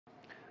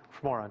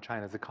For more on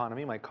China's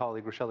economy, my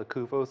colleague Rachelle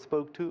Akuffo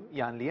spoke to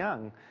Yan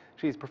Liang.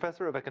 She's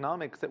professor of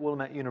economics at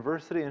Willamette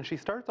University, and she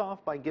starts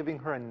off by giving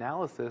her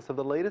analysis of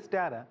the latest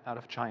data out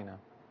of China.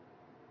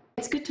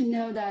 It's good to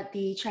know that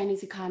the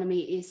Chinese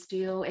economy is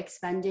still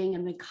expanding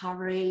and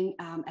recovering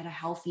at a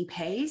healthy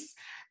pace.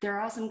 There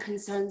are some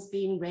concerns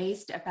being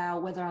raised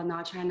about whether or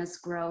not China's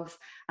growth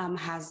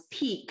has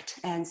peaked.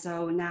 And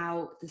so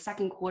now the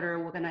second quarter,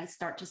 we're going to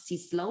start to see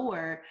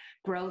slower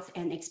growth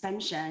and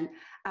expansion.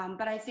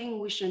 But I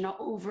think we should not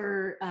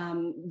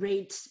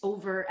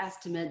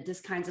overestimate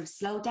this kinds of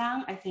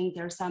slowdown. I think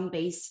there's some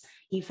base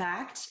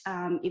effect.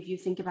 If you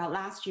think about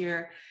last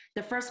year,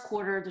 the first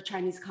quarter, the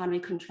Chinese economy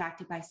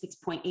contracted by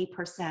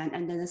 6.8%,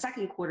 and then the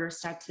second quarter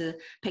started to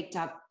pick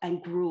up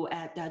and grew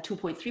at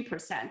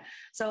 2.3%.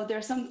 So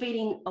there's some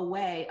fading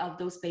away of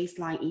those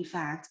baseline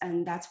effects,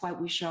 and that's why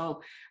we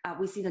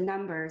see the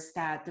numbers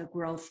that the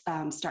growth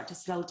start to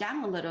slow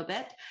down a little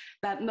bit.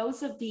 But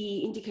most of the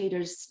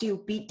indicators still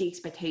beat the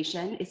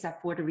expectation,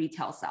 except for the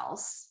retail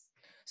sales.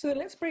 So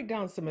let's break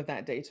down some of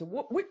that data.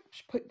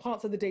 Which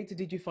parts of the data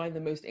did you find the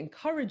most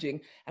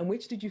encouraging, and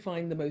which did you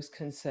find the most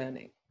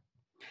concerning?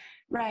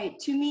 Right.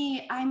 To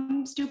me,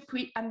 I'm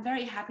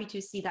very happy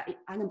to see that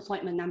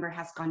unemployment number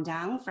has gone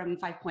down from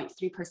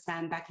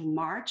 5.3% back in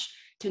March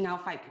to now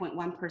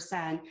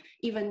 5.1%,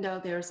 even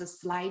though there's a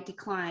slight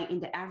decline in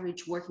the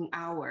average working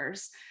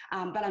hours.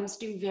 But I'm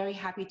still very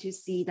happy to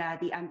see that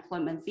the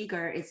unemployment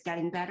figure is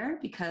getting better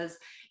because,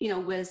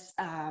 with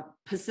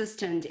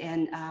persistent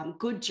and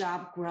good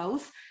job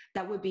growth,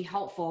 that would be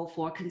helpful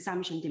for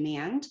consumption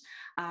demand.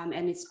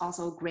 And it's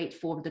also great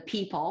for the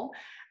people.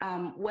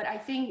 What I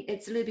think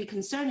it's a little bit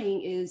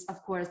concerning is,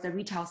 of course, the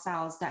retail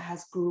sales that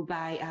has grew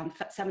by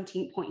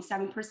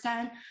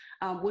 17.7%,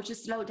 which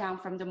is slowed down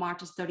from the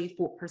March's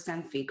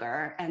 34%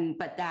 figure.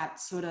 But that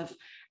sort of,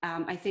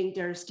 I think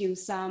there's still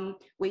some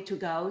way to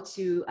go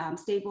to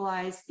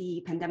stabilize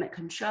the pandemic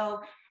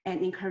control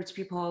and encourage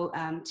people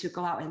to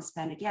go out and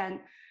spend again.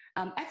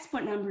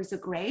 Export numbers are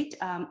great.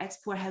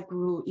 Export had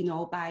grew,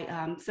 by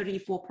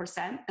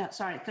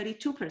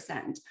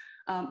 32%,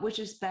 which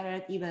is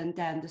better even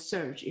than the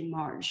surge in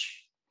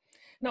March.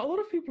 Now, a lot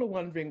of people are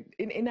wondering,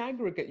 in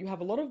aggregate, you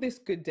have a lot of this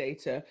good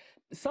data.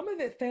 Some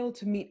of it failed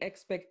to meet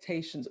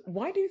expectations.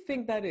 Why do you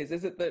think that is?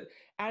 Is it that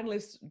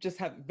analysts just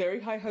have very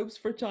high hopes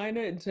for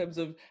China in terms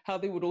of how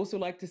they would also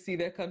like to see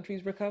their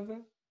countries recover?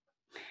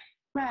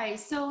 Right.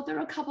 So there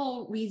are a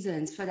couple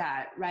reasons for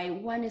that, right?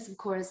 One is, of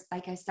course,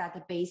 like I said,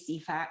 the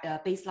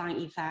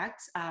baseline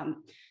effects.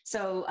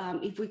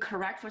 If we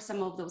correct for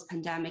some of those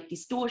pandemic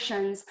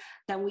distortions,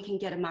 then we can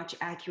get a much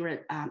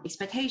accurate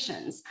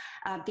expectations.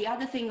 The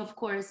other thing, of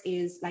course,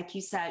 is, like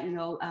you said,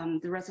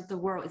 the rest of the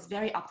world is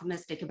very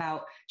optimistic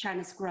about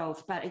China's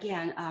growth. But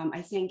again,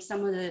 I think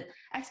some of the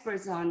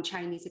experts on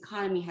Chinese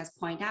economy has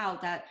pointed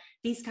out that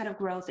this kind of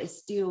growth is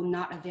still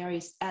not at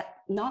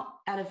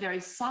a very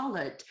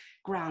solid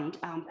ground,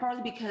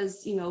 partly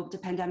because the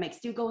pandemic is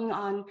still going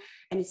on,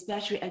 and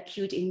especially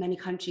acute in many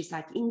countries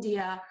like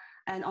India.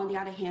 And on the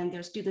other hand,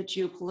 there's still the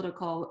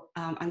geopolitical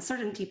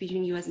uncertainty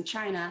between US and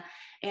China,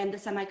 and the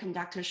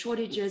semiconductor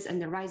shortages and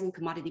the rising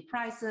commodity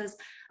prices.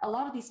 A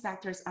lot of these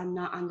factors are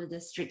not under the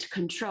strict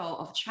control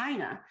of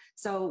China.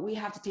 So we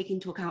have to take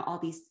into account all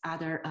these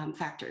other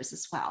factors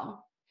as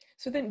well.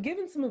 So then,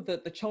 given some of the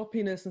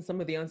choppiness and some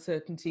of the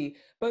uncertainty,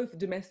 both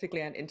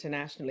domestically and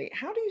internationally,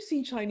 how do you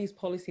see Chinese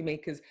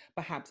policymakers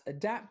perhaps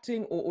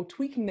adapting or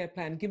tweaking their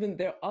plan, given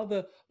their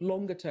other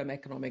longer-term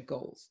economic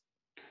goals?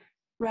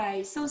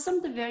 Right. So some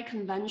of the very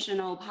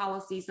conventional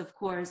policies, of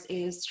course,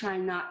 is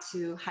trying not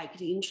to hike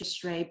the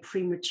interest rate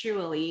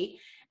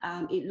prematurely.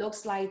 It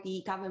looks like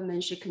the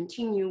government should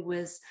continue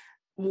with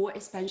more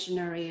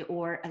expansionary,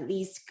 or at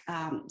least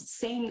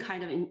same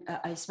kind of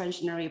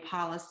expansionary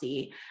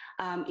policy.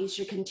 It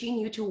should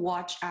continue to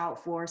watch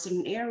out for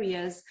certain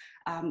areas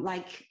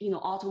like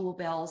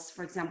automobiles,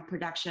 for example,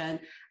 production.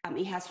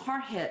 It has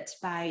hard hit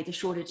by the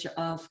shortage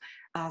of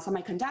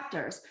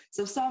semiconductors.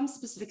 So some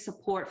specific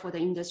support for the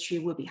industry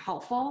would be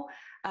helpful.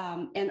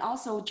 And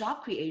also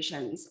job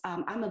creations.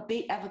 I'm a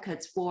big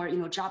advocate for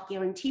job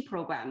guarantee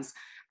programs.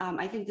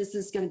 I think this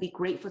is going to be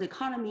great for the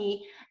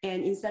economy.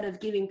 And instead of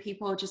giving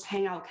people just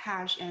hang out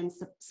cash and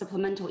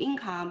supplemental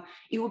income,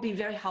 it would be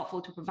very helpful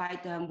to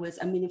provide them with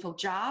a meaningful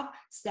job,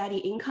 steady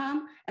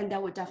income, and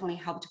that would definitely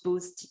help to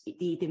boost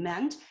the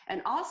demand.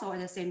 And also at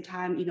the same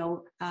time,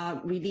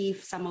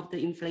 relieve some of the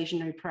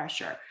inflationary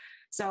pressure.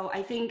 So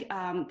I think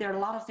there are a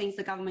lot of things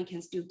the government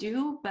can still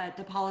do, but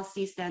the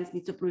policy stance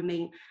needs to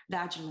remain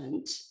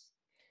vigilant.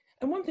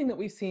 And one thing that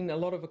we've seen a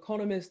lot of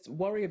economists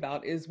worry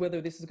about is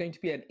whether this is going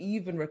to be an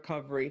even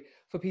recovery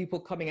for people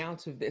coming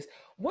out of this.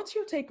 What's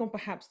your take on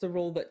perhaps the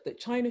role that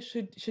China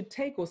should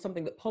take, or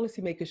something that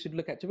policymakers should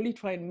look at to really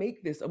try and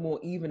make this a more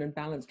even and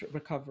balanced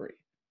recovery?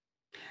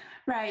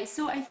 Right.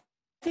 So I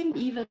think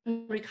even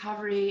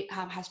recovery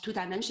has two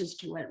dimensions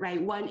to it,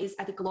 right? One is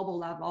at the global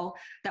level,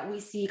 that we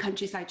see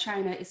countries like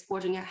China is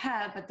forging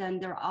ahead, but then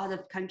there are other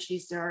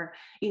countries that are,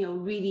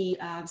 really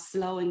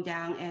slowing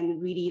down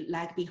and really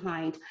lag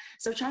behind.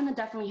 So China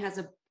definitely has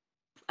a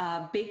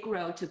big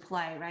role to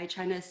play, right?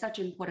 China is such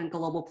an important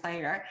global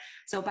player.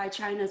 So by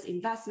China's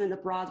investment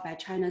abroad, by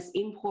China's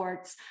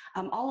imports,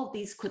 all of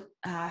these could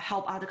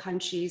help other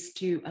countries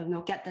to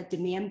get the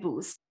demand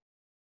boost.